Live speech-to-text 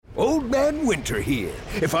Old Man Winter here.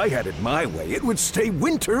 If I had it my way, it would stay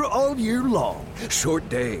winter all year long. Short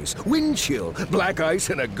days, wind chill, black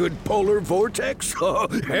ice, and a good polar vortex. Oh,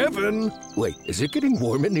 heaven. Wait, is it getting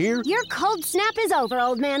warm in here? Your cold snap is over,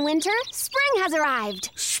 Old Man Winter. Spring has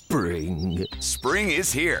arrived. Spring. Spring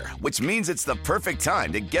is here, which means it's the perfect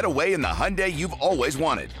time to get away in the Hyundai you've always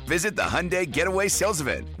wanted. Visit the Hyundai Getaway Sales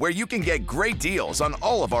Event, where you can get great deals on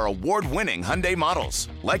all of our award-winning Hyundai models,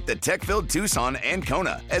 like the tech-filled Tucson and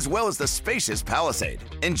Kona, as well as the spacious Palisade.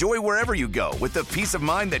 Enjoy wherever you go with the peace of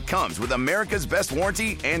mind that comes with America's best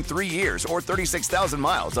warranty and 3 years or 36,000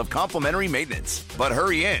 miles of complimentary maintenance. But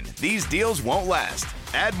hurry in, these deals won't last.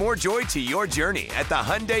 Add more joy to your journey at the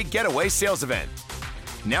Hyundai Getaway Sales Event.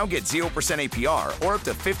 Now get 0% APR or up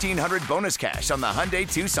to $1,500 bonus cash on the Hyundai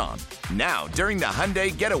Tucson. Now, during the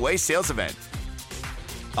Hyundai Getaway Sales Event.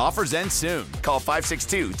 Offers end soon. Call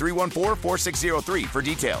 562-314-4603 for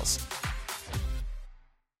details.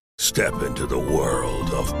 Step into the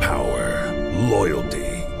world of power, loyalty,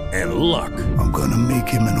 and luck. I'm gonna make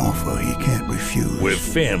him an offer he can't refuse. With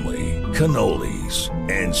family, cannolis,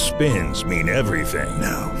 and spins mean everything.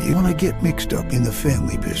 Now, you wanna get mixed up in the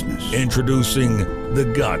family business. Introducing The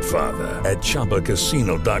Godfather at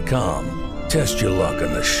ChumbaCasino.com. Test your luck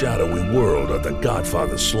in the shadowy world of The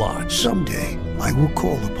Godfather slot. Someday, I will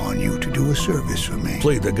call upon you to do a service for me.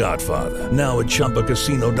 Play The Godfather now at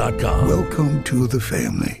ChumbaCasino.com. Welcome to the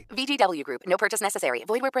family. VGW Group. No purchase necessary.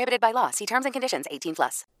 Void where prohibited by law. See terms and conditions.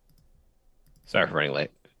 18+. Sorry for running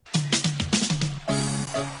late.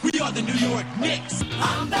 We are the New York Knicks.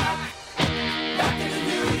 I'm back in the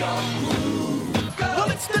New York groove.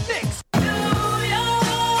 Well, it's the Knicks. New York.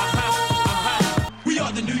 We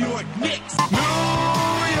are the New York Knicks. New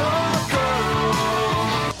York.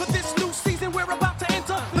 For this new season we're about to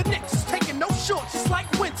enter, the Knicks is taking no shorts, just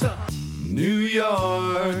like winter. New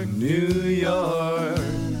York, New York.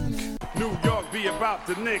 New York be about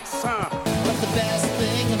the Knicks, huh? But the best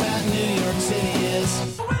thing about New York City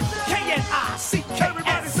is K-N-I-C-K-S.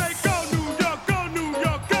 Everybody say go New York, go New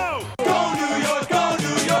York, go! Go New York, go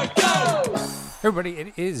New York, go! Everybody,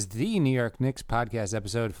 it is the New York Knicks podcast,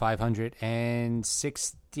 episode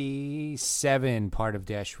 567, part of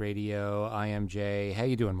Dash Radio. I am Jay. How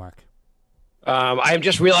you doing, Mark? I am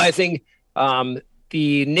just realizing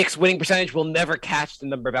the Knicks winning percentage will never catch the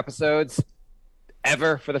number of episodes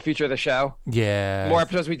ever for the future of the show. Yeah. The more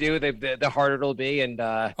episodes we do, the harder it'll be. And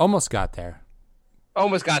almost got there.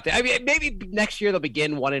 Almost got there. I mean, maybe next year they'll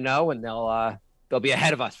begin 1-0, and they'll be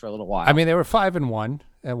ahead of us for a little while. I mean, they were 5-1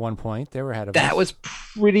 at one point. They were ahead of us. That was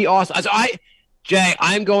pretty awesome. So Jay,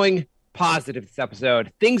 I'm going positive this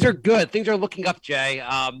episode. Things are good. Things are looking up, Jay.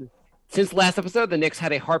 Since last episode, the Knicks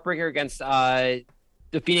had a heartbreaker against the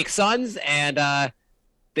Phoenix Suns, and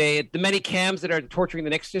the many Cams that are torturing the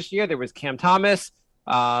Knicks this year. There was Cam Thomas,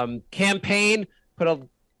 Cam Payne put a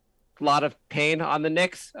lot of pain on the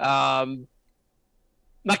Knicks.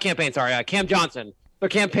 Not Cam Payne, sorry, Cam Johnson.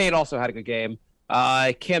 But Cam Payne also had a good game.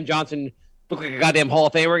 Cam Johnson looked like a goddamn Hall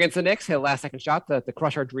of Famer against the Knicks. Hit a last-second shot to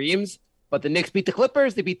crush our dreams. But the Knicks beat the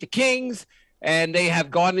Clippers, they beat the Kings, and they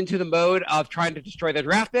have gone into the mode of trying to destroy their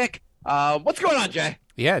draft pick. What's going on, Jay?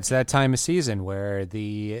 Yeah, it's that time of season where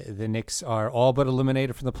the Knicks are all but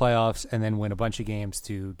eliminated from the playoffs and then win a bunch of games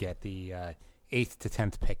to get the 8th to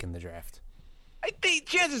 10th pick in the draft. I think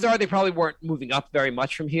chances are they probably weren't moving up very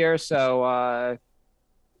much from here, so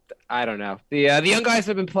I don't know. The young guys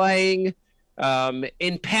have been playing.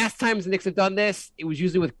 In past times the Knicks have done this, it was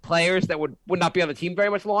usually with players that would not be on the team very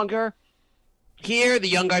much longer. Here, the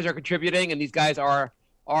young guys are contributing, and these guys are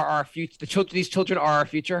our future. These children are our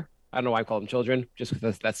future. I don't know why I call them children, just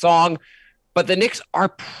because that song. But the Knicks are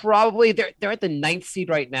probably they're at the 9th seed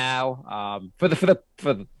right now for the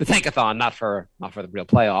tankathon, not for the real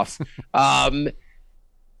playoffs.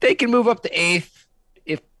 They can move up to 8th.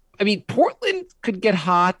 Portland could get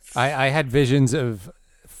hot. I had visions of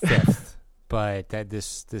 5th, but that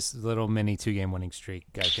this little mini 2-game winning streak,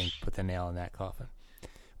 I think, put the nail in that coffin.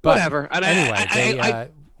 But whatever. And anyway,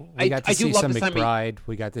 we got to see some McBride.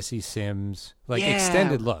 We got to see Sims.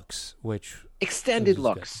 Extended looks,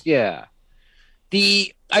 yeah.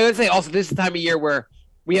 I would say also this is the time of year where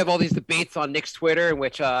we have all these debates on Knicks Twitter in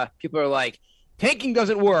which people are like, tanking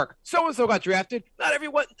doesn't work. So-and-so got drafted. Not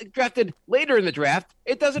everyone drafted later in the draft.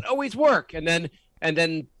 It doesn't always work. And then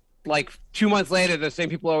 2 months later, the same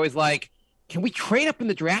people are always like, can we trade up in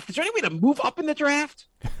the draft? Is there any way to move up in the draft?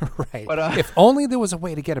 Right. But, if only there was a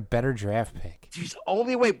way to get a better draft pick. There's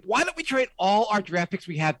only a way. Why don't we trade all our draft picks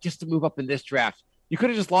we have just to move up in this draft? You could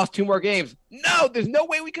have just lost 2 more games. No, there's no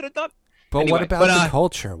way we could have done. But anyway, what about the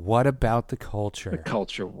culture? What about the culture?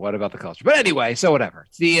 What about the culture? But anyway, so whatever.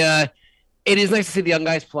 It's it is nice to see the young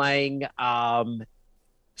guys playing.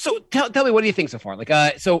 So tell me, what do you think so far?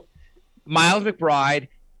 So Miles McBride,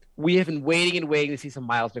 we have been waiting and waiting to see some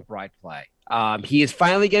Miles McBride play. He is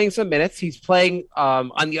finally getting some minutes. He's playing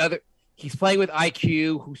he's playing with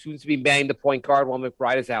IQ, who seems to be manning the point guard while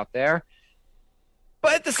McBride is out there.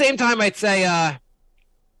 But at the same time, I'd say,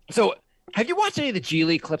 so have you watched any of the G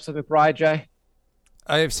League clips of McBride, Jay?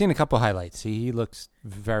 I've seen a couple highlights. He looks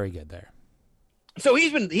very good there. So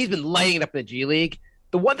he's been laying it up in the G League.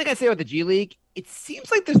 The one thing I say about the G League, it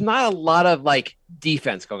seems like there's not a lot of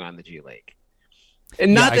defense going on in the G League.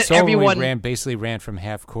 And not that everyone basically ran from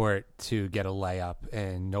half court to get a layup,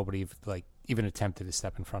 and nobody even attempted to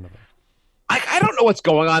step in front of him. I don't know what's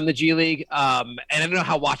going on in the G League, and I don't know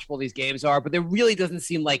how watchable these games are, but there really doesn't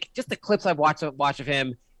seem like, just the clips I've watched of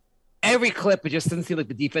him, every clip, it just doesn't seem like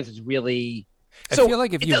the defense is really. I feel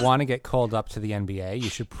like if you want to get called up to the NBA, you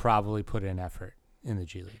should probably put in effort in the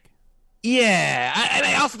G League. Yeah,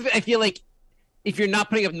 I feel like if you're not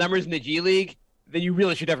putting up numbers in the G League, then you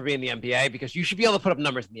really should never be in the NBA, because you should be able to put up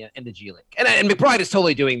numbers in the G League. And McBride is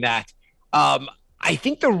totally doing that. I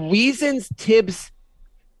think the reason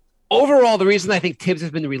I think Tibbs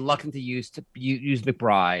has been reluctant to use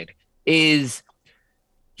McBride is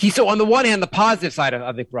so on the one hand, the positive side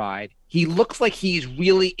of McBride, he looks like he's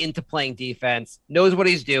really into playing defense, knows what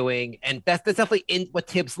he's doing, and that's definitely in what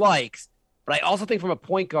Tibbs likes. But I also think from a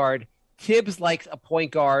point guard, Tibbs likes a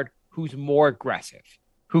point guard who's more aggressive,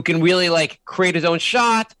 who can really create his own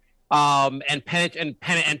shot and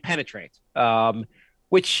penetrate.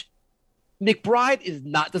 Which McBride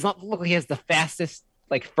does not look like he has the fastest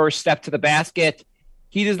first step to the basket.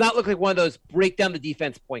 He does not look like one of those break down the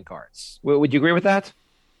defense point guards. Would you agree with that?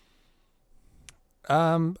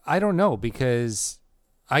 I don't know, because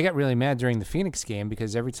I got really mad during the Phoenix game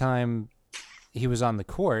because every time he was on the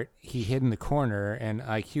court, he hid in the corner, and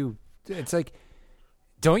IQ. It's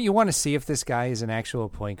don't you want to see if this guy is an actual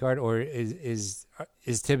point guard, or is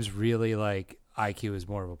Tibbs really IQ is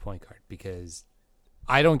more of a point guard? Because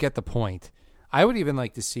I don't get the point. I would even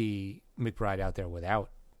like to see McBride out there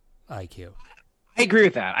without IQ. I agree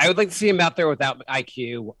with that. I would like to see him out there without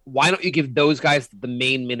IQ. Why don't you give those guys the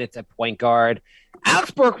main minutes at point guard?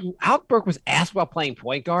 Alex Burke was asked about playing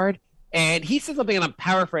point guard, and he said something, and I'm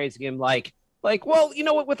paraphrasing him well, you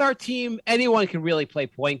know what? With our team, anyone can really play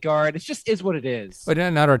point guard. It just is what it is. But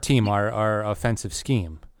not our team, our offensive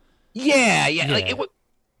scheme. Yeah.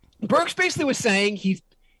 Burks basically was saying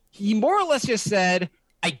he more or less just said,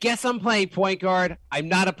 I guess I'm playing point guard. I'm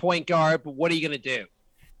not a point guard, but what are you going to do?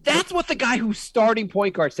 That's what the guy who's starting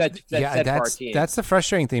point guard said for our team. That's the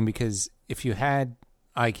frustrating thing, because if you had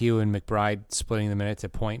IQ and McBride splitting the minutes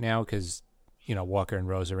at point now, because Walker and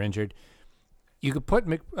Rose are injured, you could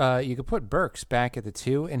put Burks back at the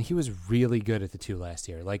 2, and he was really good at the 2 last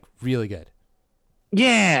year, really good.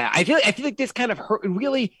 Yeah, I feel like this kind of hurt.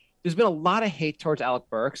 Really, there's been a lot of hate towards Alec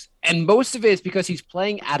Burks, and most of it is because he's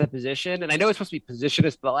playing out of position. And I know it's supposed to be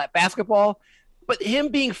positionist basketball, but him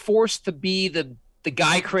being forced to be the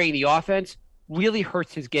guy creating the offense really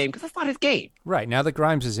hurts his game, because that's not his game. Right. Now that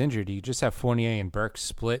Grimes is injured, you just have Fournier and Burks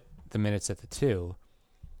split the minutes at the 2,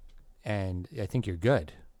 and I think you're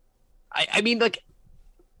good. I mean,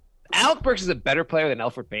 Alec Burks is a better player than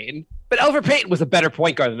Elfrid Payton, but Elfrid Payton was a better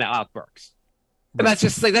point guard than Alec Burks. And that's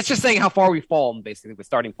just saying how far we've fallen, basically, with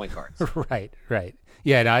starting point guards. Right.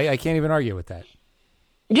 Yeah, and I can't even argue with that.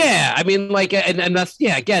 Yeah, I mean, and that's,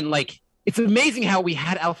 again, it's amazing how we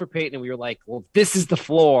had Elfrid Payton and we were well, this is the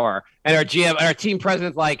floor. And our GM, our team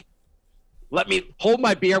president's let me hold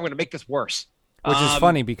my beer. I'm going to make this worse. Which is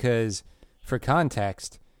funny, because for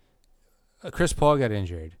context, Chris Paul got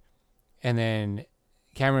injured, and then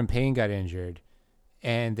Cameron Payne got injured,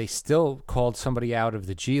 and they still called somebody out of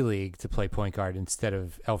the G League to play point guard instead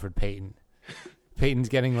of Elfrid Payton. Payton's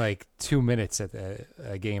getting 2 minutes at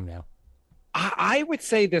a game now. I would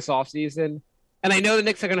say this offseason, and I know the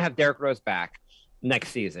Knicks are going to have Derrick Rose back next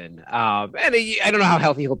season, and I don't know how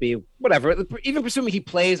healthy he'll be, whatever. Even presuming he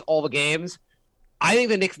plays all the games, I think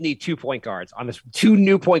the Knicks need 2 point guards on this, 2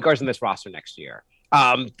 new point guards on this roster next year.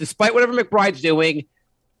 Despite whatever McBride's doing,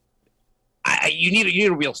 you need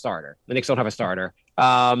a real starter. The Knicks don't have a starter.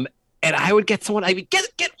 And I would get someone.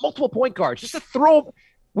 Get multiple point guards just to throw.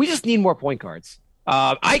 We just need more point guards.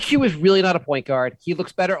 IQ is really not a point guard. He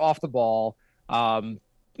looks better off the ball.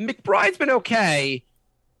 McBride's been okay.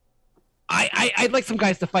 I'd like some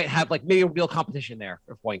guys to have maybe a real competition there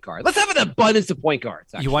for point guard. Let's have an abundance of point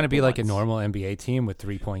guards. You want to be a normal NBA team with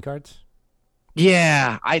 3 point guards?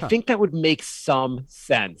 Yeah, I think that would make some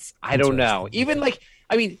sense. I don't know. Even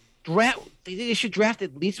they should draft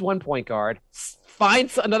at least 1 point guard, find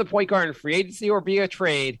another point guard in free agency or via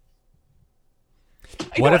trade,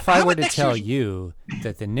 What if I were to tell you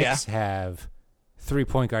that the Knicks have 3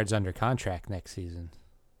 point guards under contract next season?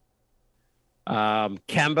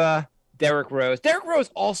 Kemba, Derrick Rose. Derrick Rose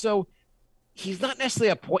also, he's not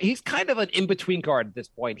necessarily a point. He's kind of an in-between guard at this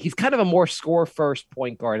point. He's kind of a more score-first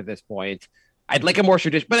point guard at this point. I'd like a more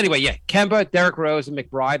traditional. But anyway, yeah, Kemba, Derrick Rose, and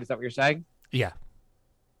McBride. Is that what you're saying? Yeah.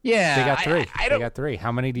 Yeah. They got 3. They got 3.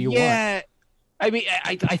 How many do you want? Yeah. I mean,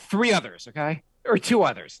 I 3 others, okay? Or 2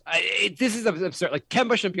 others. This is absurd. Like,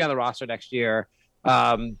 Kemba shouldn't be on the roster next year.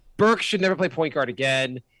 Burke should never play point guard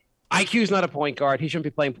again. IQ's not a point guard. He shouldn't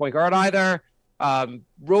be playing point guard either.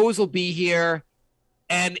 Rose will be here.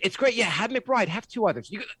 And it's great. Yeah, have McBride. Have 2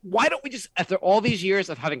 others. Why don't we just, after all these years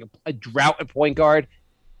of having a drought at point guard,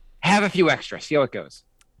 have a few extras. See how it goes.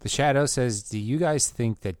 The Shadow says, do you guys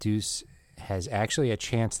think that Deuce has actually a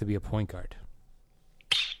chance to be a point guard?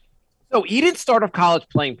 So he didn't start off college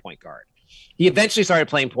playing point guard. He eventually started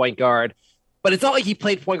playing point guard. But it's not like he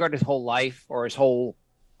played point guard his whole life or his whole,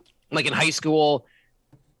 like in high school.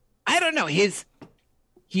 I don't know.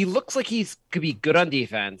 He looks like could be good on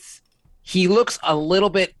defense. He looks a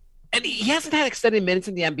little bit, and he hasn't had extended minutes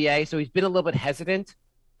in the NBA, so he's been a little bit hesitant.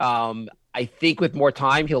 I think with more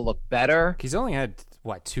time, he'll look better. He's only had,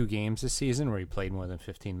 2 games this season where he played more than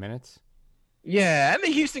 15 minutes? Yeah, and the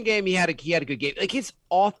Houston game, he had a good game. Like, he's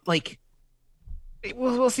off, like,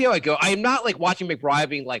 we'll see how it goes. I am not, like, watching McBride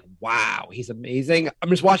being like, wow, he's amazing. I'm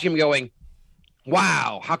just watching him going,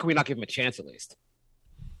 wow, how can we not give him a chance at least?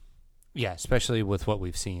 Yeah, especially with what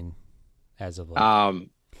we've seen as of late.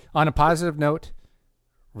 On a positive note,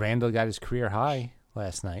 Randall got his career high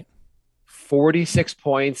last night. 46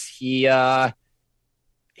 points. He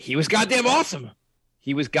was goddamn awesome.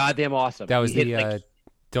 He was goddamn awesome. That was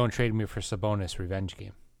don't trade me for Sabonis revenge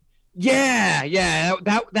game. Yeah.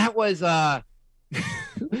 That was that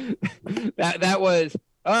was,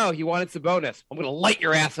 oh, you wanted Sabonis. I'm gonna light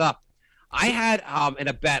your ass up. I had in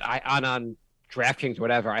a bet on DraftKings or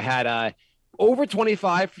whatever, I had over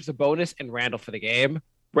 25 for Sabonis and Randall for the game.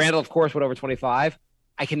 Randall, of course, went over 25.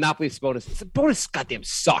 I cannot believe Sabonis goddamn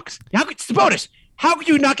sucks. How could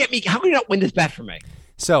you not get me? How could you not win this bet for me?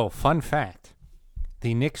 So, fun fact.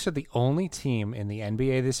 The Knicks are the only team in the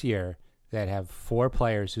NBA this year that have 4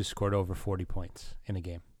 players who scored over 40 points in a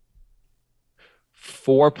game.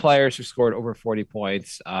 4 players who scored over 40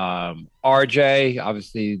 points. RJ,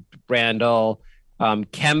 obviously, Randall,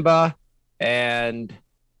 Kemba, and...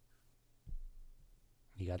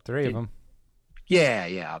 You got 3 of them.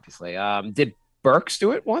 Yeah, obviously. Did Burks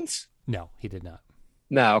do it once? No, he did not.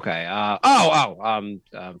 No, okay.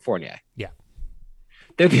 Fournier. Yeah.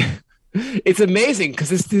 It's amazing because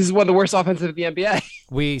this is one of the worst offenses of the NBA.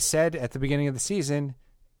 We said at the beginning of the season,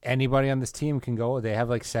 anybody on this team can go. They have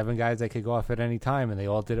like 7 guys that could go off at any time, and they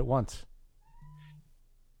all did it once.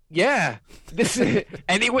 Yeah.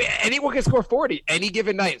 Anyone can score 40 any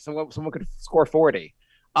given night. Someone could score 40.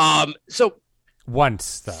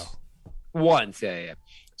 Once, though. Once, yeah.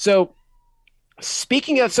 So,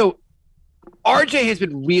 speaking of, RJ has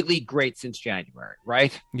been really great since January,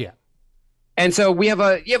 right? Yeah. And so you have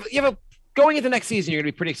a going into next season, you're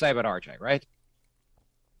going to be pretty excited about RJ, right?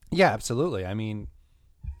 Yeah, absolutely. I mean,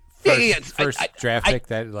 first draft pick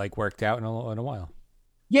that like worked out in a while.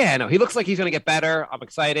 Yeah, no, he looks like he's going to get better. I'm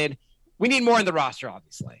excited. We need more in the roster,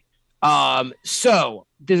 obviously. So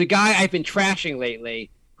there's a guy I've been trashing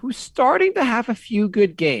lately who's starting to have a few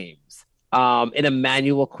good games. In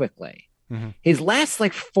Emmanuel Quickly. Mm-hmm. His last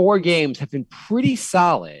 4 games have been pretty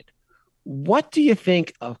solid. What do you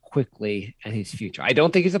think of Quickly and his future? I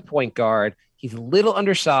don't think he's a point guard. He's a little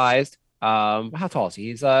undersized. How tall is he?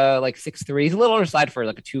 He's 6'3". He's a little undersized for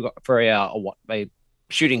a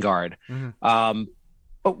shooting guard. Mm-hmm.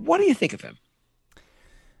 But what do you think of him?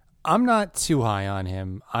 I'm not too high on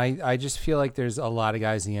him. I just feel like there's a lot of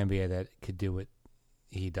guys in the NBA that could do what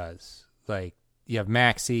he does. Like, you have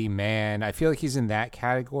Maxey, Man. I feel like he's in that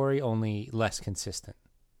category, only less consistent.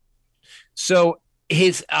 So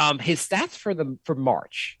his stats for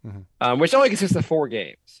March, mm-hmm. Which only consists of 4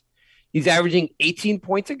 games, he's averaging 18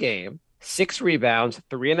 points a game, 6 rebounds,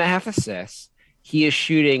 3.5 assists. He is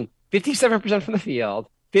shooting 57% from the field,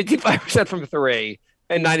 55% from 3,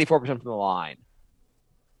 and 94% from the line.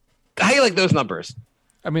 How do you like those numbers?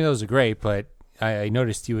 I mean, those are great, but I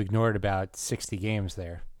noticed you ignored about 60 games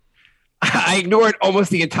there. I ignored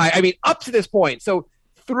almost the entire. I mean, up to this point. So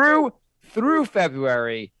through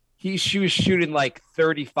February, he was shooting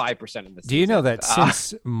 35% of the season. Do you know that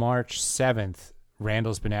since March 7th,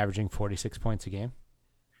 Randall's been averaging 46 points a game?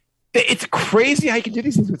 It's crazy how you can do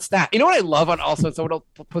these things with stats. You know what I love on also someone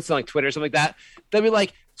will post on Twitter or something like that. They'll be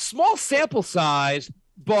like, small sample size,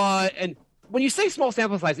 but when you say small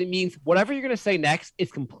sample size, it means whatever you're going to say next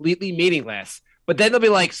is completely meaningless. But then they'll be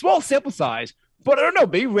like, small sample size. But I don't know,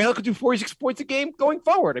 maybe Randall could do 46 points a game going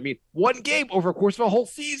forward. I mean, one game over a course of a whole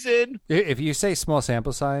season. If you say small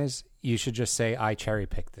sample size, you should just say, I cherry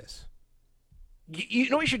picked this. You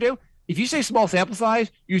know what you should do? If you say small sample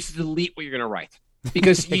size, you should delete what you're going to write.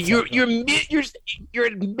 Because you're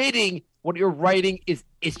admitting what you're writing is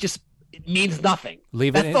just it means nothing.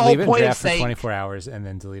 Leave it in draft for 24 hours and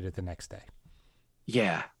then delete it the next day.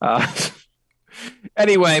 Yeah.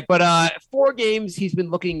 Anyway, but 4 games he's been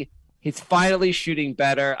looking. He's finally shooting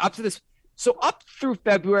better. Up through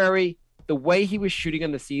February, the way he was shooting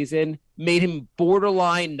in the season made him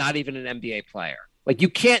borderline not even an NBA player. Like, you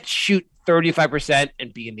can't shoot 35%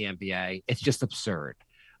 and be in the NBA. It's just absurd.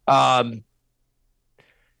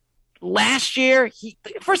 Last year,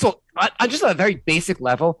 first of all, on just a very basic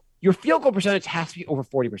level, your field goal percentage has to be over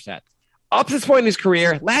 40%. Up to this point in his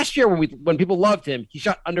career, last year when people loved him, he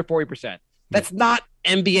shot under 40%. That's not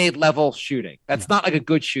NBA level shooting. That's not like a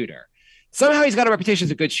good shooter. Somehow he's got a reputation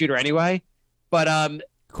as a good shooter anyway. But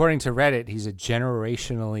according to Reddit, he's a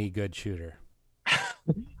generationally good shooter.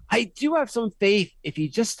 I do have some faith if he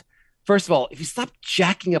just, first of all, if he stopped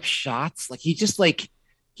jacking up shots, like he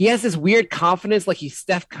has this weird confidence, like he's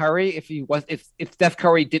Steph Curry. If Steph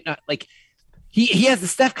Curry did not like, he has the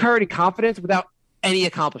Steph Curry confidence without any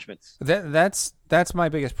accomplishments. That's my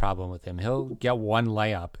biggest problem with him. He'll get one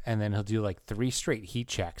layup and then he'll do like 3 straight heat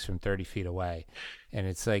checks from 30 feet away. And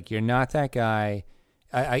it's like, you're not that guy.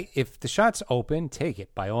 If the shot's open, take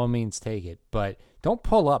it. By all means, take it. But don't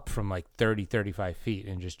pull up from like 30, 35 feet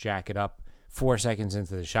and just jack it up 4 seconds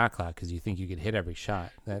into the shot clock because you think you could hit every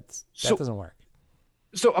shot. That doesn't work.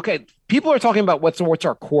 So, okay, people are talking about what's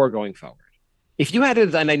our core going forward. If you had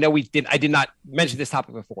to, and I know I did not mention this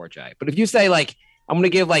topic before, Jay, but if you say like, I'm going to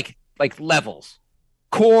give like levels,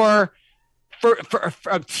 core for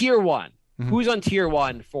tier 1. Mm-hmm. Who's on tier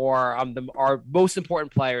 1 for our most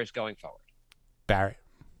important players going forward? Barrett.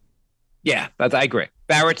 Yeah, I agree.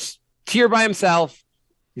 Barrett's tier by himself.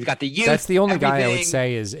 He's got the youth. That's the only guy I would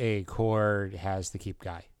say is a core has to keep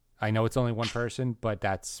guy. I know it's only one person, but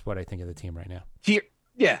that's what I think of the team right now. Tier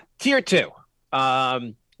 2.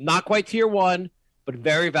 Not quite tier 1, but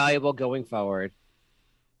very valuable going forward.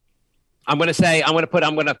 I'll name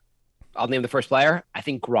the first player. I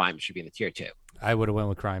think Grimes should be in the tier 2. I would have went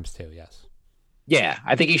with Grimes too, yes. Yeah,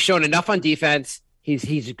 I think he's shown enough on defense.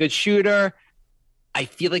 He's a good shooter. I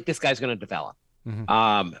feel like this guy's going to develop.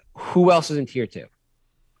 Mm-hmm. Who else is in tier 2?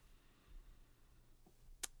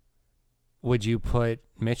 Would you put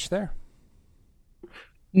Mitch there?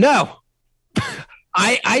 No.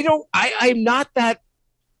 I'm not that.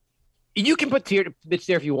 You can put Mitch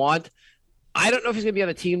there if you want. I don't know if he's going to be on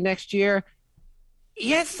the team next year.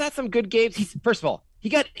 He has had some good games. First of all, he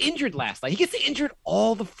got injured last night. He gets injured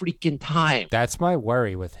all the freaking time. That's my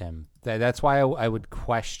worry with him. That's why I would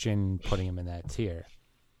question putting him in that tier.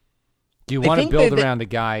 Do you want to build around a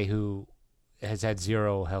guy who has had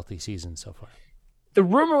 0 healthy seasons so far? The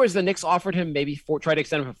rumor was the Knicks offered him try to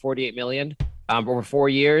extend him for $48 million over 4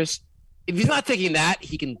 years. If he's not taking that,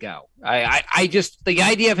 he can go. I just the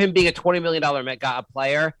idea of him being a $20 million mega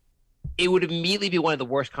player, it would immediately be one of the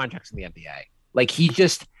worst contracts in the NBA. Like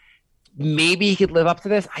maybe he could live up to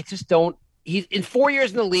this. I just don't. He's in 4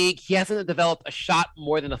 years in the league. He hasn't developed a shot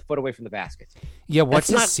more than a foot away from the basket. Yeah, what's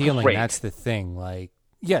his ceiling? Great. That's the thing. Like,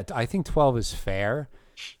 yeah, I think 12 is fair.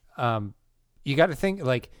 You got to think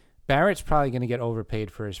like Barrett's probably going to get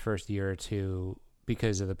overpaid for his first year or two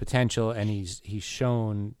because of the potential, and he's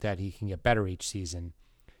shown that he can get better each season.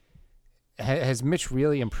 Has Mitch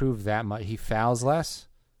really improved that much? He fouls less?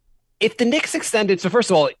 If the Knicks extended, so first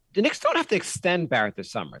of all, the Knicks don't have to extend Barrett this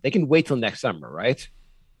summer. They can wait till next summer, right?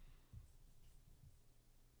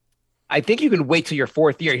 I think you can wait till your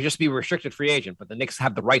 4th year. You just be a restricted free agent, but the Knicks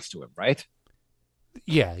have the rights to him, right?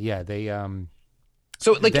 Yeah. They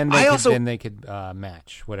so like then they could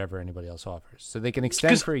match whatever anybody else offers. So they can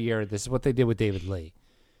extend for a year. This is what they did with David Lee.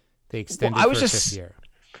 They extended for a 5th year.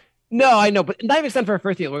 No, I know, but not even extend for a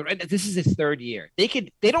 1st year. This is his 3rd year. They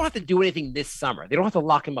don't have to do anything this summer. They don't have to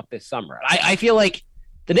lock him up this summer. I feel like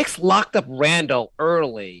the Knicks locked up Randall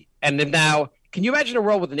early, and then now, can you imagine a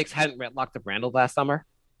world where the Knicks hadn't locked up Randall last summer?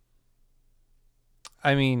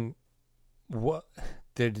 I mean, what?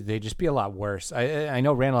 They'd just be a lot worse. I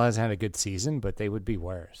know Randall hasn't had a good season, but they would be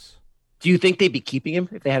worse. Do you think they'd be keeping him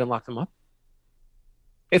if they hadn't locked him up?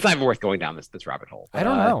 It's not even worth going down this rabbit hole. I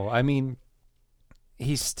don't know. I mean,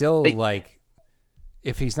 he's still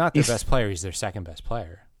if he's not their best player, he's their 2nd best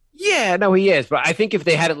player. Yeah, no, he is. But I think if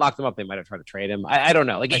they hadn't locked him up, they might have tried to trade him. I don't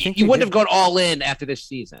know. Like, he wouldn't have gone all in after this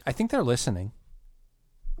season. I think they're listening.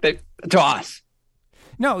 To us.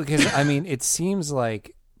 No, because, I mean, it seems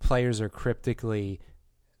like players are cryptically,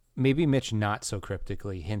 maybe Mitch not so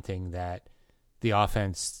cryptically, hinting that the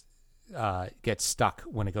offense gets stuck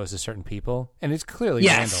when it goes to certain people. And it's clearly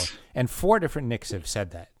Randall. And 4 different Knicks have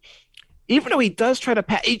said that. Even though he does try to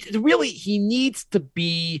pass, really, he needs to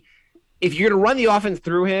be, if you're going to run the offense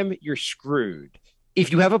through him, you're screwed.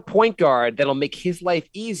 If you have a point guard that'll make his life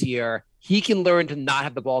easier, he can learn to not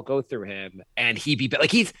have the ball go through him, and he be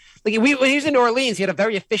like when he was in New Orleans, he had a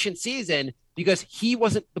very efficient season because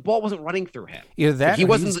the ball wasn't running through him. Either that,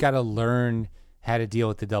 he's got to learn how to deal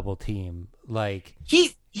with the double team. Like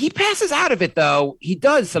he passes out of it though. He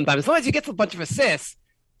does sometimes. As long as he gets a bunch of assists,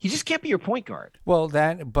 he just can't be your point guard. Well,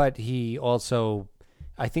 but he also,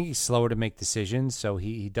 I think he's slower to make decisions, so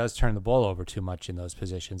he does turn the ball over too much in those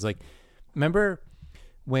positions. Like, remember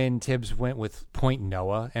when Tibbs went with point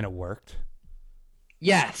Noah and it worked?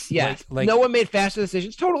 Yes. Like Noah made faster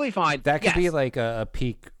decisions. Totally fine. That could be like a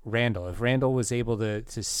peak Randall. If Randall was able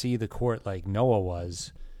to see the court like Noah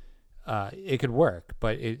was, it could work.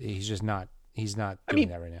 But he's just not. He's not doing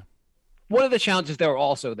that right now. One of the challenges that were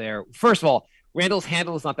also there. First of all, Randall's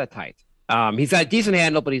handle is not that tight. He's got a decent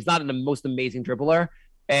handle, but he's not the most amazing dribbler.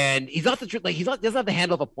 And he doesn't have the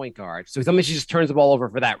handle of a point guard. So sometimes he just turns the ball over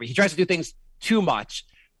for that. He tries to do things too much.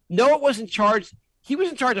 Noah was in charge. He was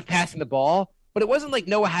in charge of passing the ball, but it wasn't like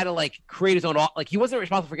Noah had to create his own. He wasn't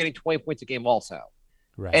responsible for getting 20 points a game also.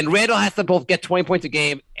 Right. And Randall has to both get 20 points a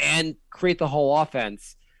game and create the whole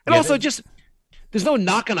offense. And there's no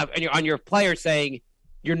knock on your player saying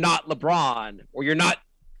you're not LeBron or you're not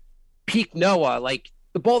peak Noah. Like,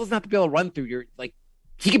 the ball doesn't have to be able to run through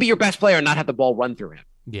he could be your best player and not have the ball run through him.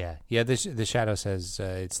 Yeah. The shadow says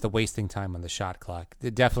it's the wasting time on the shot clock. I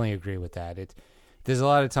definitely agree with that. There's a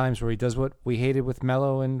lot of times where he does what we hated with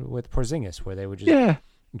Melo and with Porzingis, where they would just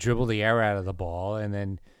dribble the air out of the ball and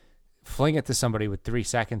then fling it to somebody with 3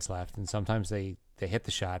 seconds left. And sometimes they hit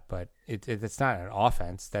the shot, but it's not an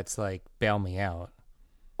offense. That's like, bail me out.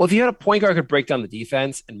 Well, if you had a point guard who could break down the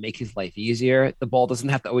defense and make his life easier, the ball doesn't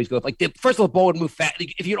have to always go. First of all, the ball would move fast.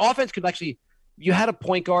 If your offense could you had a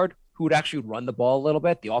point guard who would actually run the ball a little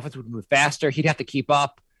bit, the offense would move faster. He'd have to keep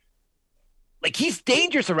up. He's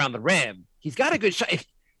dangerous around the rim. He's got a good shot.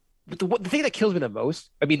 But the thing that kills me the most,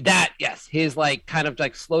 his kind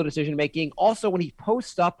of slow decision making. Also, when he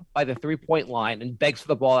posts up by the 3-point line and begs for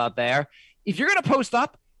the ball out there, if you're going to post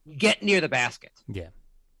up, get near the basket. Yeah.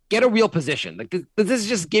 Get a real position. This is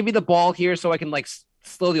just give me the ball here so I can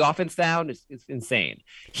slow the offense down. It's insane.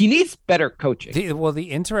 He needs better coaching. The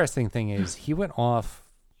interesting thing is he went off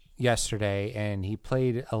yesterday and he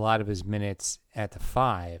played a lot of his minutes at the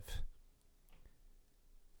 5.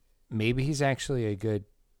 Maybe he's actually a good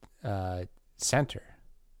center.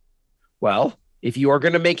 Well, if you are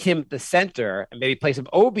going to make him the center and maybe play some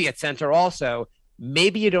Obi at center also,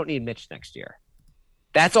 maybe you don't need Mitch next year.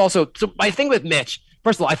 That's also – so my thing with Mitch,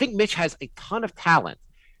 first of all, I think Mitch has a ton of talent,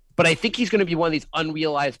 but I think he's going to be one of these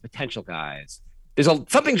unrealized potential guys.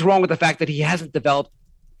 Something's wrong with the fact that he hasn't developed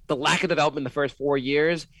 – the lack of development in the first 4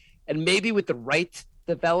 years, and maybe with the right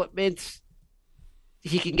development,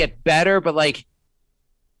 he can get better, but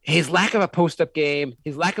his lack of a post-up game,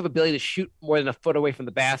 his lack of ability to shoot more than a foot away from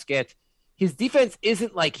the basket, his defense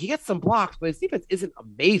isn't he gets some blocks, but his defense isn't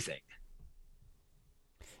amazing.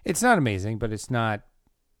 It's not amazing, but it's not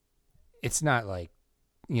Bargnani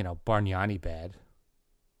bad.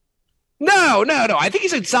 No. I think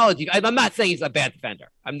he's a solid. I'm not saying he's a bad defender.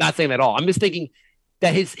 I'm not saying that at all. I'm just thinking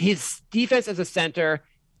that his defense as a center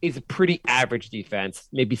is a pretty average defense,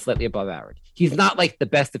 maybe slightly above average. He's not the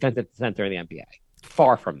best defensive center in the NBA.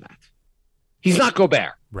 Far from that. He's not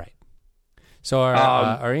Gobert. Right. So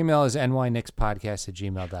our email is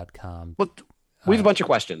nyknickspodcast@gmail.com. Look, we have a bunch of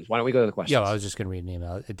questions. Why don't we go to the questions? Yeah, I was just going to read an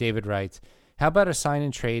email. David writes, how about a sign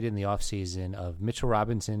and trade in the offseason of Mitchell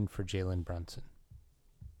Robinson for Jalen Brunson?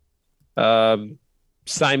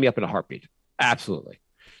 Sign me up in a heartbeat. Absolutely.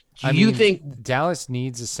 You think Dallas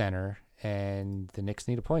needs a center and the Knicks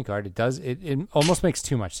need a point guard? It almost makes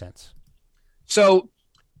too much sense. So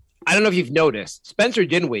I don't know if you've noticed, Spencer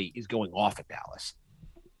Dinwiddie is going off at Dallas.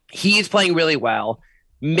 He is playing really well.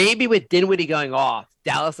 Maybe with Dinwiddie going off,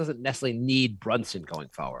 Dallas doesn't necessarily need Brunson going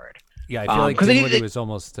forward. Yeah, I feel like Dinwiddie was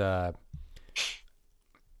almost like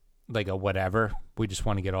a whatever. We just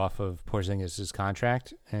want to get off of Porzingis'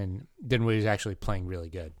 contract, and Dinwiddie's actually playing really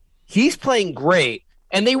good. He's playing great,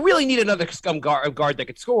 and they really need another guard that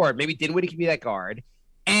could score. Maybe Dinwiddie can be that guard,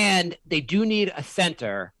 and they do need a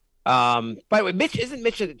center. By the way, isn't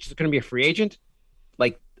Mitch just going to be a free agent?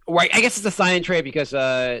 I guess it's a sign and trade because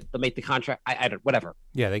they'll make the contract. I don't, whatever.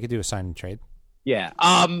 Yeah, they could do a sign and trade. Yeah.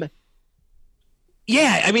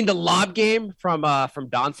 Yeah, I mean the lob game from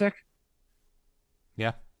Doncic.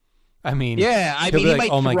 Yeah. I mean, yeah, I he'll mean, be he like,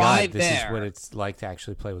 might oh my God, thrive this there. is what it's like to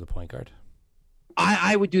actually play with a point guard.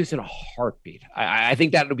 I would do this in a heartbeat. I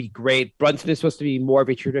think that would be great. Brunson is supposed to be more of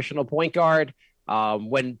a traditional point guard.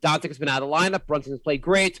 When Doncic has been out of the lineup, Brunson has played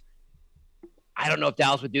great. I don't know if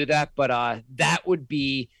Dallas would do that, but that would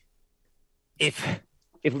be if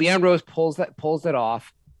Leon Rose pulls that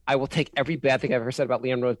off. I will take every bad thing I've ever said about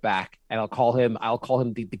Leon Rose back, and I'll call him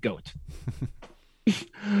the GOAT.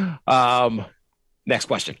 Next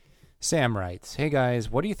question. Sam writes, "Hey guys,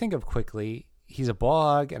 what do you think of Quickly? He's a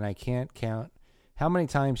bog, and I can't count how many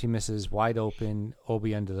times he misses wide open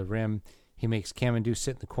Obi under the rim. He makes Cameron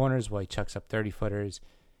sit in the corners while he chucks up 30-footers.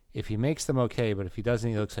 If he makes them, okay, but if he doesn't,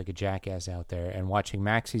 he looks like a jackass out there. And watching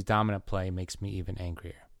Maxi's dominant play makes me even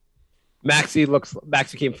angrier."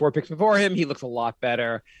 Maxi came 4 picks before him. He looks a lot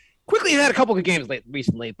better. Quickly, he's had a couple good games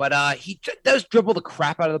recently, but he does dribble the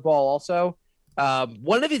crap out of the ball also.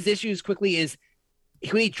 One of his issues quickly is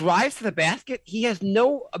when he drives to the basket, he has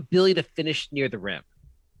no ability to finish near the rim.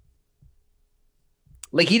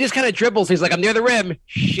 Like, he just kind of dribbles. He's like, I'm near the rim.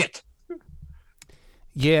 Shit.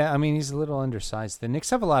 Yeah, I mean, he's a little undersized. The Knicks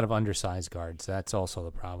have a lot of undersized guards. That's also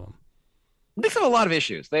the problem. The Knicks have a lot of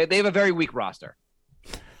issues. They have a very weak roster.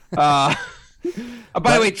 By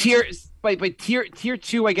the way, tier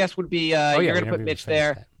 2, I guess, would be you're going to put Mitch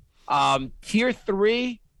there. Tier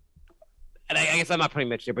 3, and I guess I'm not putting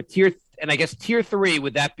Mitch there, but tier 3,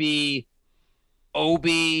 would that be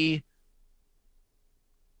Obi,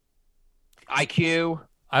 IQ?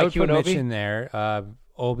 I would IQ put and Mitch Obi? in there.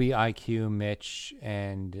 Obi, IQ, Mitch,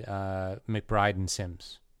 and McBride and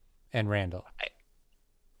Sims and Randall.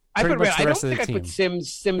 I don't think I put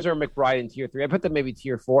Sims or McBride in tier 3. I put them maybe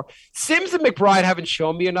tier 4. Sims and McBride haven't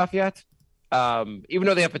shown me enough yet, even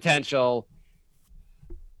though they have potential.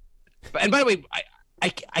 And by the way,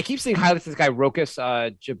 I keep seeing highlights of this guy Rokas,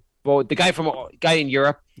 the guy in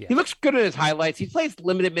Europe. Yeah. He looks good in his highlights. He plays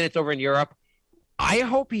limited minutes over in Europe. I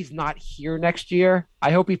hope he's not here next year.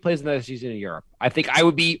 I hope he plays another season in Europe. I think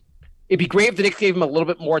it'd be great if the Knicks gave him a little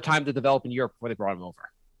bit more time to develop in Europe before they brought him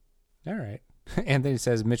over. All right. Anthony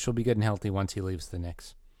says Mitch will be good and healthy once he leaves the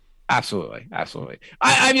Knicks. Absolutely.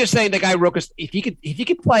 I'm just saying the guy Rokas, if he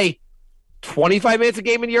could play 25 minutes a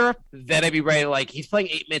game in Europe, then I'd be ready. Like, he's playing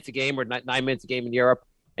 8 minutes a game or 9 minutes a game in Europe,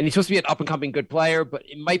 and he's supposed to be an up and coming good player. But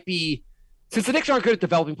it might be, since the Knicks aren't good at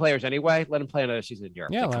developing players anyway, let him play another season in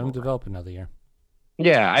Europe. Yeah, let him develop another year.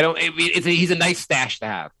 Yeah, he's a nice stash to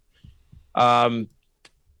have.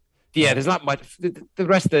 There's not much. The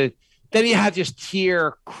rest of then you have just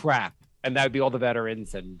tier crap, and that would be all the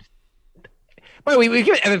veterans. And by the way, we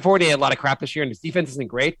give Evan Fournier a lot of crap this year, and his defense isn't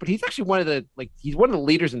great, but he's actually one of the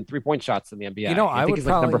leaders in 3-point shots in the NBA. I think he's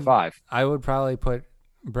like number 5. I would probably put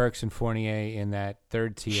Burks and Fournier in that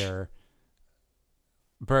third tier.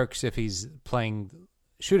 Burks, if he's playing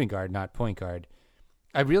shooting guard, not point guard.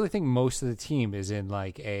 I really think most of the team is in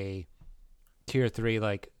like a tier 3,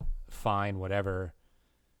 like fine, whatever.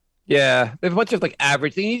 Yeah, there's a bunch of like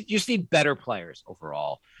average. You just need better players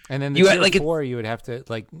overall. And then tier 4, you would have to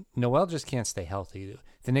like Noel just can't stay healthy.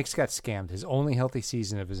 The Knicks got scammed. His only healthy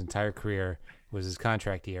season of his entire career was his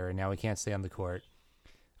contract year, and now he can't stay on the court.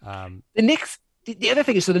 The Knicks. The other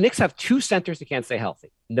thing is, so the Knicks have 2 centers that can't stay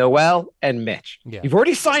healthy: Noel and Mitch. Yeah. You've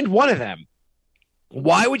already signed one of them.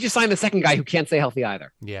 Why would you sign the second guy who can't stay healthy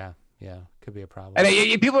either? Yeah, could be a problem.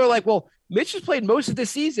 And people are like, well, Mitch has played most of the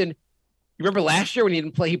season. You remember last year when he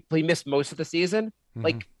didn't play, he missed most of the season? Mm-hmm.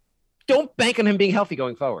 Like, don't bank on him being healthy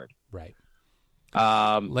going forward. Right.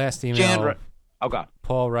 Last email. Oh, God.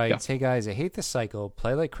 Paul writes, Hey, guys, I hate the cycle.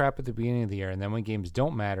 Play like crap at the beginning of the year, and then when games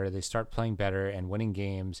don't matter, they start playing better and winning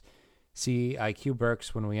games. See IQ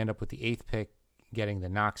Burks when we end up with the 8th pick, getting the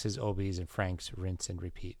Knoxes, Obies, and Franks, rinse and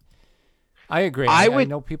repeat. I agree. I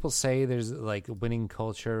know people say there's like winning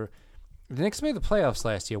culture. The Knicks made the playoffs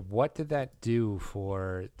last year. What did that do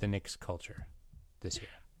for the Knicks culture this year?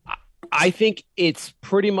 I think it's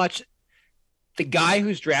pretty much the guy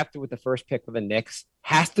who's drafted with the first pick for the Knicks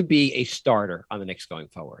has to be a starter on the Knicks going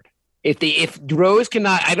forward. If Rose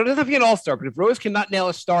cannot, I don't know if he's an all-star, but if Rose cannot nail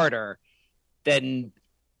a starter, then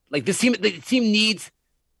like the team needs.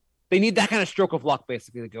 They need that kind of stroke of luck,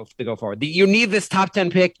 basically, to go forward. You need this top 10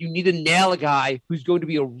 pick. You need to nail a guy who's going to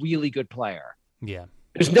be a really good player. Yeah.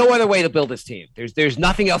 There's no other way to build this team. There's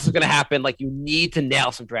nothing else that's going to happen. Like, you need to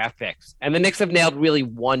nail some draft picks. And the Knicks have nailed really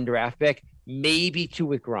 1 draft pick, maybe 2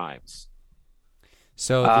 with Grimes.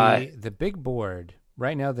 So the big board,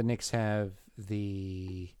 right now the Knicks have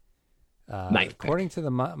the 9th according pick. to the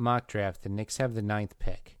mock draft, the Knicks have the 9th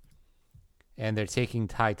pick. And they're taking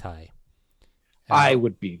Ty. I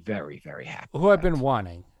would be very, very happy. Who I've been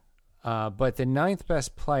wanting. But the 9th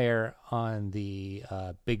best player on the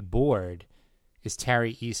big board is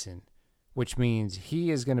Tari Eason, which means he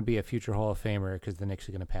is going to be a future Hall of Famer because the Knicks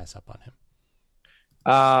are going to pass up on him.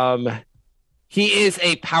 He is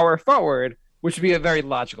a power forward, which would be a very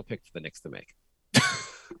logical pick for the Knicks to make.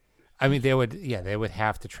 I mean, they would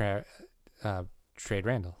have to trade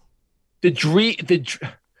Randall.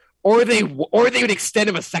 Or they would extend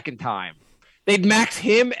him a second time. They'd max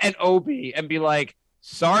him and Obi and be like,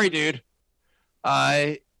 sorry, dude.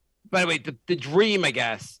 By the way, the dream, I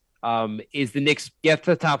guess, is the Knicks get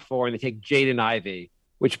to the top 4 and they take Jaden Ivey,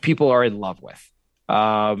 which people are in love with.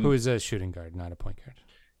 Who is a shooting guard, not a point guard.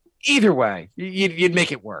 Either way, you'd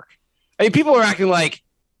make it work. I mean, people are acting like,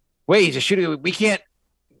 wait, he's a shooting. We can't.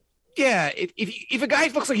 Yeah, if a guy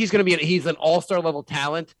looks like he's going to be he's an all-star level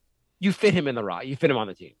talent, you fit him in the rot. You fit him on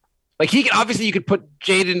the team. Like he can obviously you could put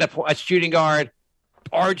Jaden at shooting guard,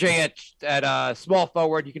 RJ at small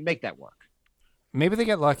forward. You can make that work. Maybe they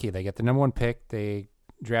get lucky. They get the number 1 pick. They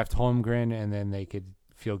draft Holmgren, and then they could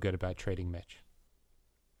feel good about trading Mitch.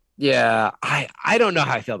 Yeah, I don't know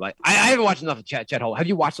how I feel about it. I haven't watched enough of Chet Holmgren. Have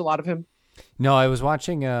you watched a lot of him? No, I was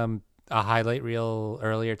watching a highlight reel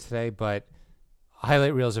earlier today, but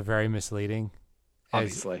highlight reels are very misleading,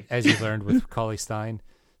 obviously, as you learned with Cauley Stein.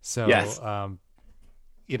 So, yes.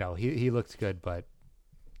 He looked good, but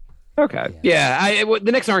okay, yeah.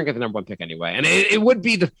 The Knicks aren't going to get the number 1 pick anyway, and it would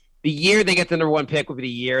be the year they get the number 1 pick would be the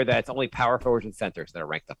year that's only power forwards and centers that are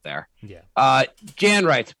ranked up there. Yeah. Jan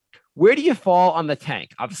writes, where do you fall on the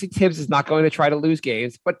tank? Obviously, Tibbs is not going to try to lose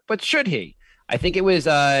games, but should he? I think it was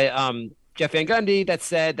Jeff Van Gundy that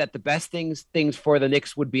said that the best things for the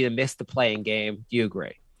Knicks would be to miss the playing game. Do you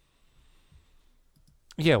agree?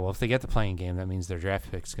 Yeah, well, if they get the playing game, that means their draft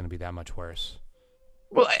pick is going to be that much worse.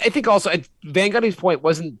 Well, I think also Van Gundy's point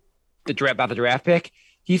wasn't about the draft pick.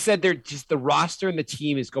 He said they're just the roster and the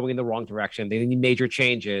team is going in the wrong direction. They need major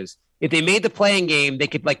changes. If they made the playing game, they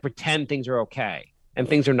could pretend things are okay, and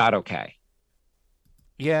things are not okay.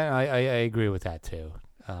 Yeah, I agree with that too.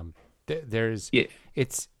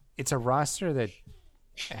 It's a roster that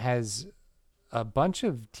has a bunch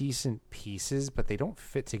of decent pieces, but they don't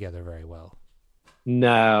fit together very well.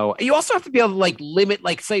 No, you also have to be able to limit,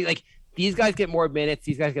 say these guys get more minutes,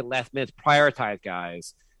 these guys get less minutes, prioritize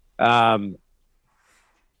guys.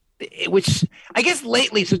 Which I guess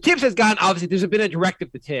lately, so Tibbs has gotten, obviously there's been a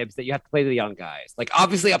directive to Tibbs that you have to play the young guys.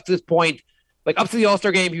 Obviously up to this point, up to the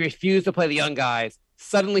All-Star game, he refused to play the young guys.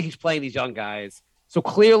 Suddenly he's playing these young guys. So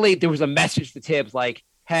clearly there was a message to Tibbs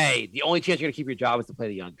hey, the only chance you're going to keep your job is to play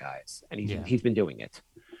the young guys. And he's been doing it.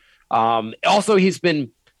 Also, he's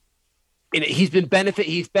benefited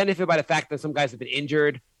by the fact that some guys have been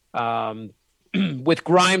injured. With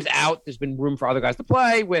Grimes out, there's been room for other guys to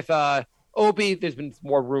play. With Obi, there's been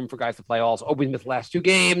more room for guys to play also. Obi's missed the last 2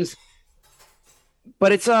 games.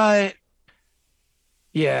 But it's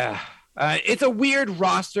it's a weird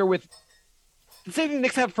roster with the same thing the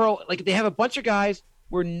Knicks have they have a bunch of guys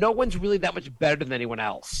where no one's really that much better than anyone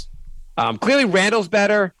else. Clearly Randall's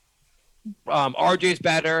better. RJ's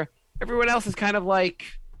better. Everyone else is kind of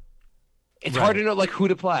it's hard to know who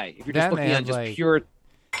to play if you're just looking at just pure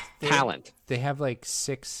talent. They have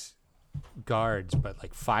 6 guards,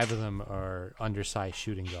 but 5 of them are undersized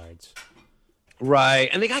shooting guards. Right.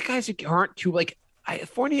 And they got guys who aren't too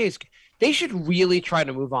Fournier's. They should really try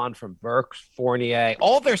to move on from Burks, Fournier.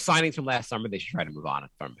 All their signings from last summer, they should try to move on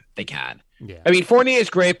from if they can. Yeah. I mean, Fournier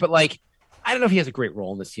is great, but I don't know if he has a great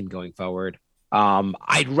role in this team going forward.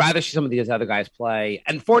 I'd rather see some of these other guys play.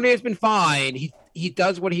 And Fournier's been fine. He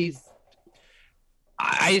does what he's.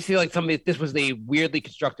 I just feel like this was a weirdly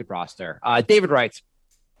constructed roster. David writes,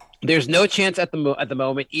 "There's no chance at the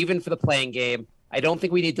moment, even for the playing game. I don't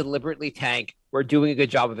think we need to deliberately tank. We're doing a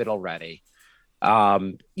good job of it already."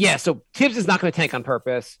 So Tibbs is not going to tank on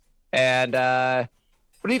purpose. And but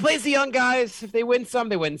if he plays the young guys, if they win some,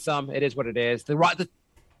 they win some. It is what it is. The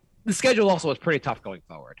schedule also is pretty tough going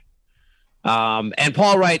forward. And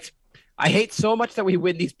Paul writes, I hate so much that we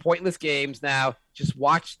win these pointless games now. Just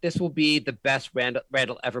watch. This will be the best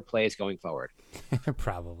Randall ever plays going forward.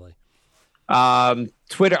 Probably. On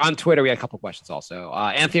Twitter, we had a couple questions also.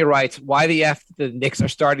 Anthony writes, why the F the Knicks are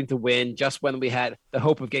starting to win just when we had the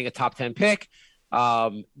hope of getting a top 10 pick.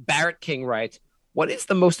 Barrett King writes, what is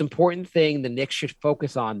the most important thing the Knicks should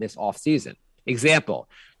focus on this offseason? Example,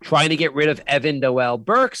 trying to get rid of Evan Noel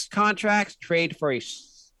Burks contracts, trade for a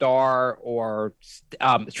star or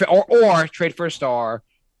trade for a star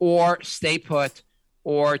or stay put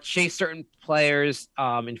or chase certain players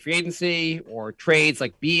in free agency or trades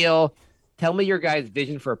like Beal. Tell me your guys'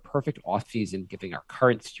 vision for a perfect offseason given our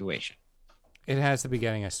current situation. It has to be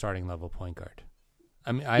getting a starting level point guard.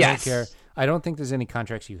 I mean, I Yes. don't care. I don't think there's any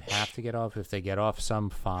contracts you have to get off. If they get off some,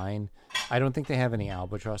 fine. I don't think they have any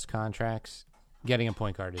albatross contracts. Getting a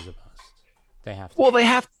point guard is a must. They have to. Well, they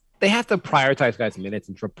have to prioritize guys' minutes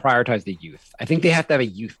and prioritize the youth. I think they have to have a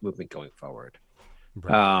youth movement going forward.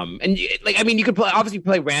 Right. And you could obviously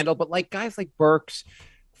play Randall, but like guys like Burks,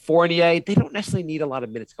 Fournier, they don't necessarily need a lot of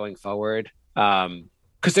minutes going forward.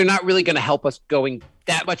 Because they're not really going to help us going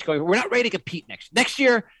that much going. We're not ready to compete next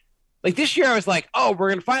year. Like this year, I was like, oh, we're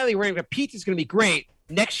going to compete. It's going to be great.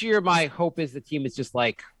 Next year, my hope is the team is just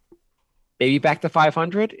like maybe back to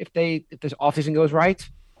 500 if this offseason goes right.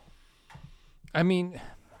 I mean,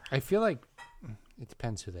 I feel like it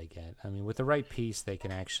depends who they get. I mean, with the right piece, they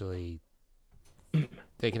can actually be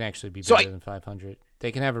better than 500.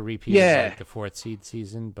 They can have a repeat of like the 4th seed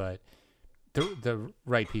season, but the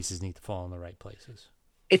right pieces need to fall in the right places.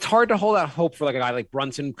 It's hard to hold out hope for like a guy like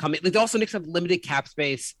Brunson coming. Like, also, Knicks have limited cap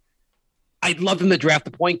space. I'd love them to draft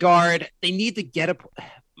a point guard. They need to get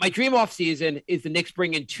my dream off season is the Knicks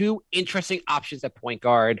bring in 2 interesting options at point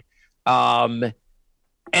guard. And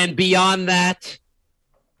beyond that,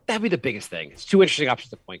 that'd be the biggest thing. It's 2 interesting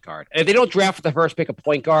options at point guard. And if they don't draft with the first pick a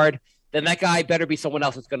point guard, then that guy better be someone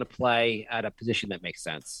else that's going to play at a position that makes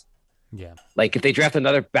sense. Yeah. Like if they draft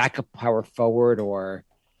another backup power forward, or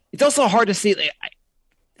it's also hard to see.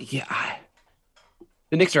 The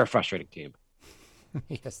Knicks are a frustrating team.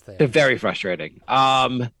 Yes, they're very frustrating.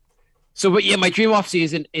 But my dream off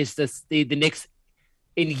season is the Knicks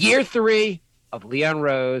in year 3 of Leon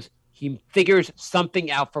Rose. He figures something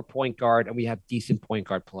out for point guard, and we have decent point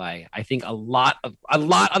guard play. I think a lot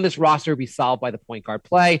on this roster will be solved by the point guard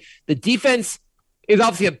play. The defense is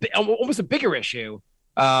obviously almost a bigger issue,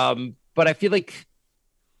 but I feel like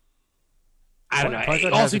I don't know. Point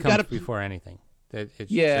guard also comes before anything. It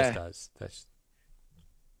just does.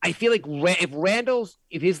 I feel like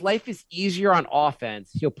if his life is easier on offense,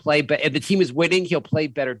 he'll play. But if the team is winning, he'll play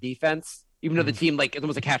better defense. Even though the team it's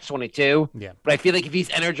almost a catch-22. Yeah. But I feel like if he's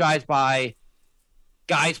energized by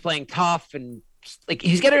guys playing tough and like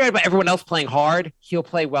he's getting energized by everyone else playing hard, he'll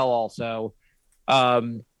play well also.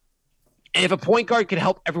 And if a point guard could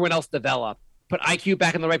help everyone else develop, put IQ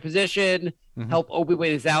back in the right position, help Obi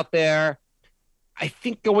when he's out there, I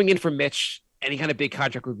think going in for Mitch, any kind of big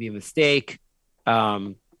contract would be a mistake.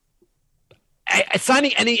 Signing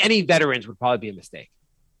any veterans would probably be a mistake.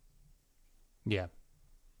 Yeah.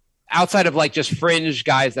 Outside of like just fringe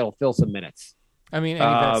guys that'll fill some minutes. I mean, any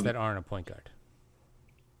vets that aren't a point guard.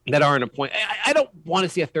 I don't want to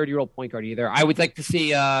see a 30-year-old point guard either. I would like to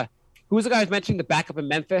see who was the guy who was mentioning the backup in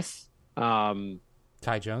Memphis? Ty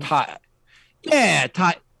Jones. Ty.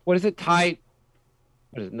 What is it? Ty.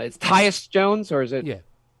 What is it? It's Tyus Jones, or is it? Yeah.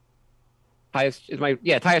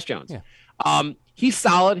 Tyus Jones. Yeah. He's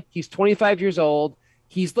solid. He's 25 years old.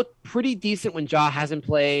 He's looked pretty decent when Ja hasn't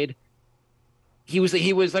played. He was a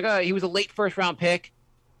late 1st round pick.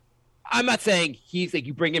 I'm not saying he's like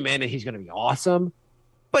you bring him in and he's going to be awesome,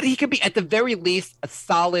 but he could be at the very least a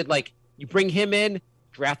solid. Like you bring him in,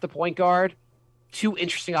 draft the point guard, 2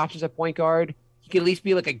 interesting options at point guard. He could at least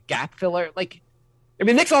be like a gap filler. Like, I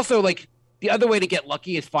mean, Knicks also like the other way to get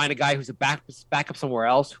lucky is find a guy who's a backup somewhere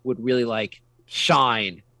else who would really like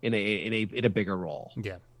shine in a bigger role.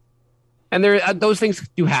 Yeah, and those things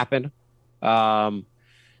do happen.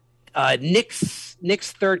 Knicks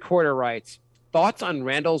 3rd quarter writes, thoughts on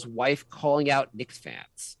Randall's wife calling out Knicks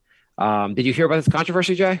fans. Did you hear about this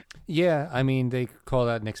controversy, Jay? Yeah, I mean, they called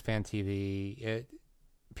out Knicks Fan TV.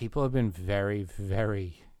 People have been very,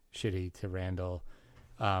 very shitty to Randall,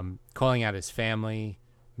 calling out his family,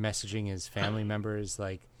 messaging his family members.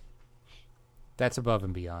 Like, that's above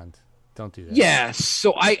and beyond. Don't do that. Yeah,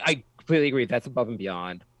 so I completely agree. That's above and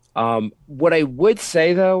beyond. What I would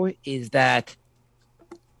say, though, is that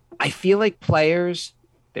I feel like players,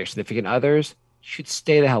 their significant others, should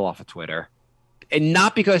stay the hell off of Twitter. And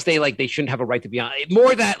not because they shouldn't have a right to be on it.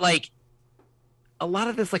 More that, like, a lot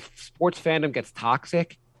of this, like, sports fandom gets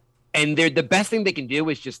toxic. And the best thing they can do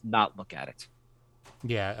is just not look at it.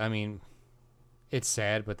 Yeah, I mean, it's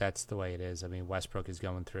sad, but that's the way it is. I mean, Westbrook is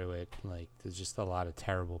going through it. Like, there's just a lot of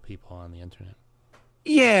terrible people on the internet.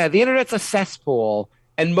 Yeah, the internet's a cesspool.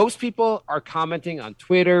 And most people are commenting on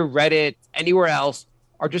Twitter, Reddit, anywhere else,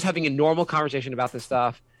 are just having a normal conversation about this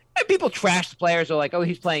stuff. And people trash the players. Are like, oh,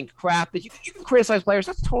 he's playing crap. You can criticize players.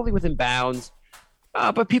 That's totally within bounds.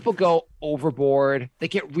 But people go overboard. They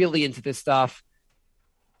get really into this stuff.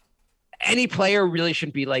 Any player really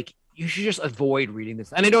shouldn't be like, you should just avoid reading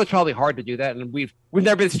this. And I know it's probably hard to do that. And we've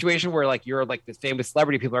never been in a situation where like you're like this famous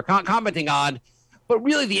celebrity people are commenting on. But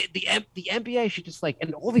really, the NBA should just like,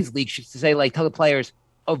 and all these leagues should say like, tell the players,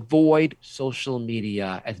 avoid social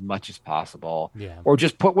media as much as possible. Yeah. Or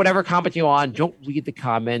just put whatever comment you on. Don't read the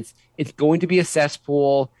comments. It's going to be a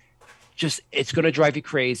cesspool. It's going to drive you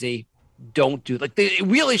crazy. Don't do they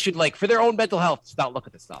really should for their own mental health, not look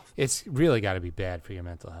at this stuff. It's really got to be bad for your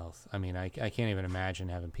mental health. I mean, I can't even imagine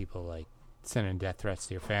having people sending death threats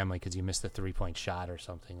to your family because you missed a 3-point shot or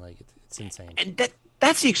something. It's insane. And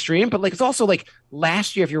that's the extreme, but it's also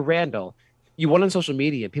last year, if you're Randall, you went on social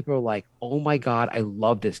media, people are like, oh my God, I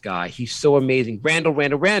love this guy. He's so amazing.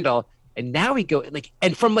 Randall. And now we go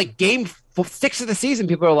and from game 6 of the season,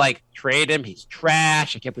 people are like, trade him. He's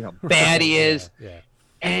trash. I can't believe how bad he is. Yeah.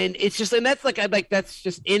 And it's just, and that's that's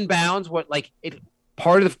just inbounds. What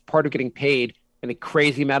part of getting paid and a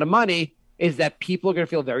crazy amount of money is that people are going to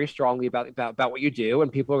feel very strongly about what you do,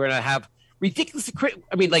 and people are going to have ridiculous.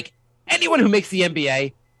 I mean, anyone who makes the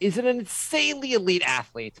NBA is an insanely elite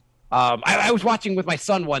athlete. I was watching with my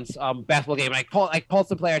son once basketball game, and I called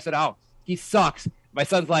some player. I said, "Oh, he sucks." My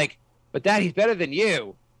son's like, "But Dad, he's better than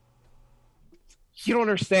you." You don't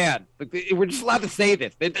understand. We're just allowed to say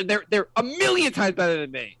this. They're a million times better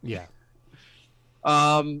than me. Yeah.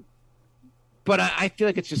 But I feel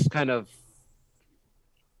like it's just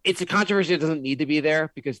it's a controversy that doesn't need to be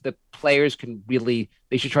there because the players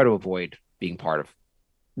they should try to avoid being part of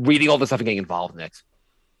reading all this stuff and getting involved in it.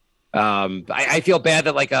 I feel bad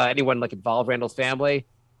that anyone involved Randall's family.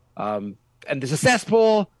 And there's a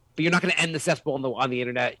cesspool, but you're not going to end the cesspool on the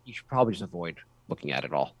internet. You should probably just avoid looking at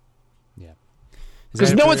it all. Yeah.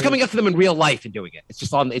 Because no one's coming up to them in real life and doing it. It's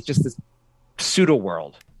just this pseudo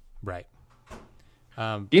world. Right.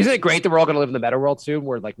 Isn't it great that we're all going to live in the meta world soon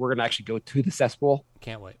where we're going to actually go to the cesspool?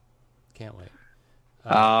 Can't wait.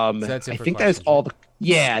 So that's it. I think that's all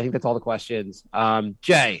the questions.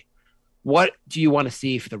 Jay, what do you want to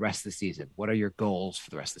see for the rest of the season? What are your goals for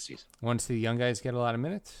the rest of the season? I want to see the young guys get a lot of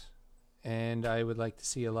minutes, and I would like to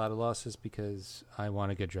see a lot of losses because I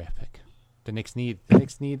want a good draft pick. The Knicks need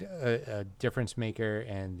a difference maker,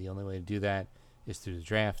 and the only way to do that is through the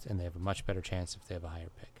draft, and they have a much better chance if they have a higher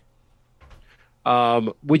pick.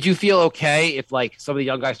 Would you feel okay if some of the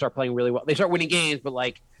young guys start playing really well? They start winning games, but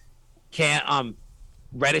can't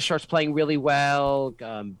Reddish starts playing really well.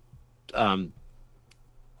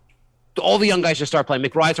 All the young guys just start playing.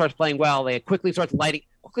 McBride starts playing well. They quickly starts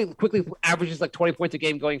quickly averages 20 points a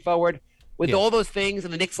game going forward. With all those things,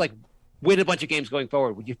 and the Knicks win a bunch of games going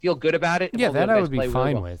forward, would you feel good about it? Yeah, that I would be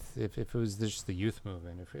fine with if it was just the youth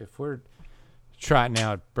movement. If we're trotting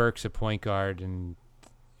out Burks at point guard and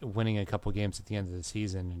winning a couple games at the end of the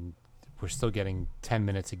season, and we're still getting 10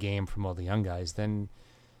 minutes a game from all the young guys, then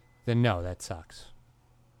no, that sucks.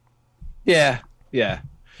 Yeah.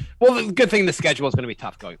 Well, the good thing the schedule is going to be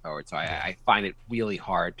tough going forward, so I find it really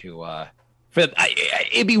hard to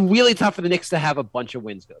it'd be really tough for the Knicks to have a bunch of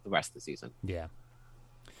wins the rest of the season. Yeah.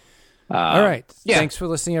 All right. Yeah. Thanks for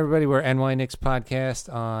listening, everybody. We're NY Knicks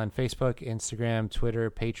Podcast on Facebook, Instagram,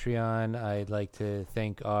 Twitter, Patreon. I'd like to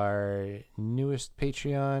thank our newest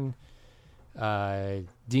Patreon.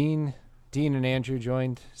 Dean and Andrew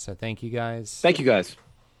joined, so thank you guys. Thank you guys.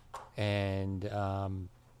 And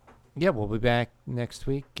we'll be back next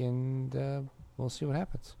week, and we'll see what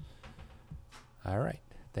happens. All right.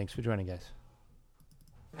 Thanks for joining, guys.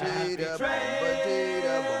 My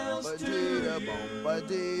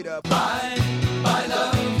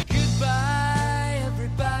love. Goodbye,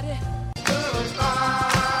 everybody.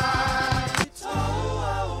 Goodbye. It's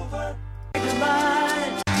all over.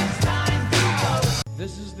 Goodbye. It's time to go.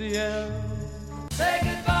 This is the end. Say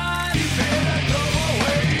goodbye. You better go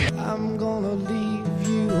away. I'm gonna leave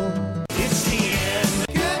you. It's the end.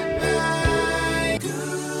 Goodbye.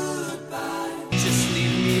 Goodbye. Just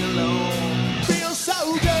leave me alone. Feels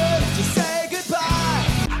so good to say goodbye.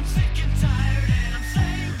 I'm sick and tired and I'm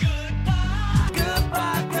saying goodbye.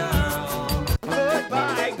 Goodbye, girl.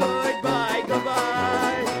 Goodbye, goodbye,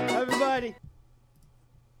 goodbye. Everybody.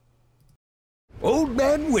 Old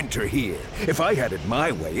Man Winter here. If I had it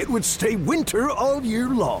my way, it would stay winter all year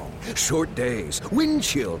long. Short days, wind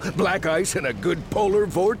chill, black ice, and a good polar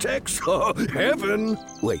vortex. Oh, heaven!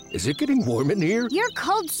 Wait, is it getting warm in here? Your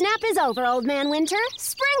cold snap is over, Old Man Winter.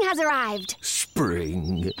 Spring has arrived.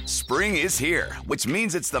 Spring. Spring is here, which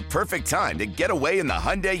means it's the perfect time to get away in the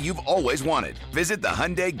Hyundai you've always wanted. Visit the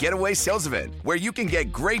Hyundai Getaway Sales Event, where you can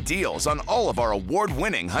get great deals on all of our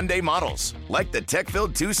award-winning Hyundai models, like the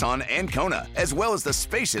tech-filled Tucson and Kona, as well as the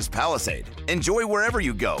spacious Palisade. Enjoy wherever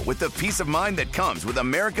you go with the peace of mind that comes with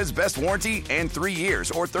America's best warranty and 3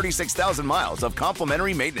 years or 36,000 miles of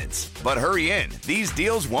complimentary maintenance. But hurry in, these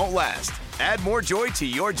deals won't last. Add more joy to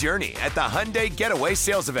your journey at the Hyundai Getaway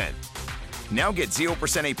Sales Event. Now get 0%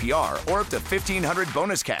 APR or up to $1,500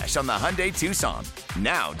 bonus cash on the Hyundai Tucson.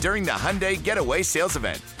 Now, during the Hyundai Getaway Sales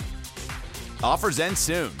Event. Offers end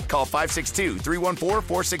soon. Call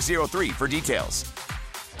 562-314-4603 for details.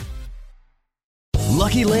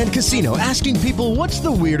 Lucky Land Casino, asking people, what's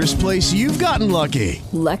the weirdest place you've gotten lucky?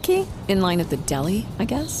 Lucky? In line at the deli, I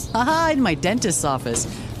guess? Aha, in my dentist's office.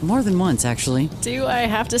 More than once, actually. Do I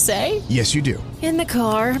have to say? Yes, you do. In the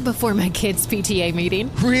car before my kids' PTA meeting.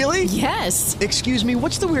 Really? Yes. Excuse me,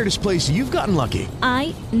 what's the weirdest place you've gotten lucky?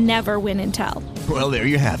 I never win and tell. Well, there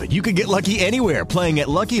you have it. You can get lucky anywhere, playing at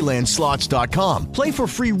LuckyLandSlots.com. Play for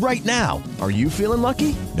free right now. Are you feeling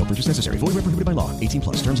lucky? No purchase necessary. Void where prohibited by law.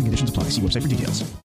 18+. Terms and conditions apply. See website for details.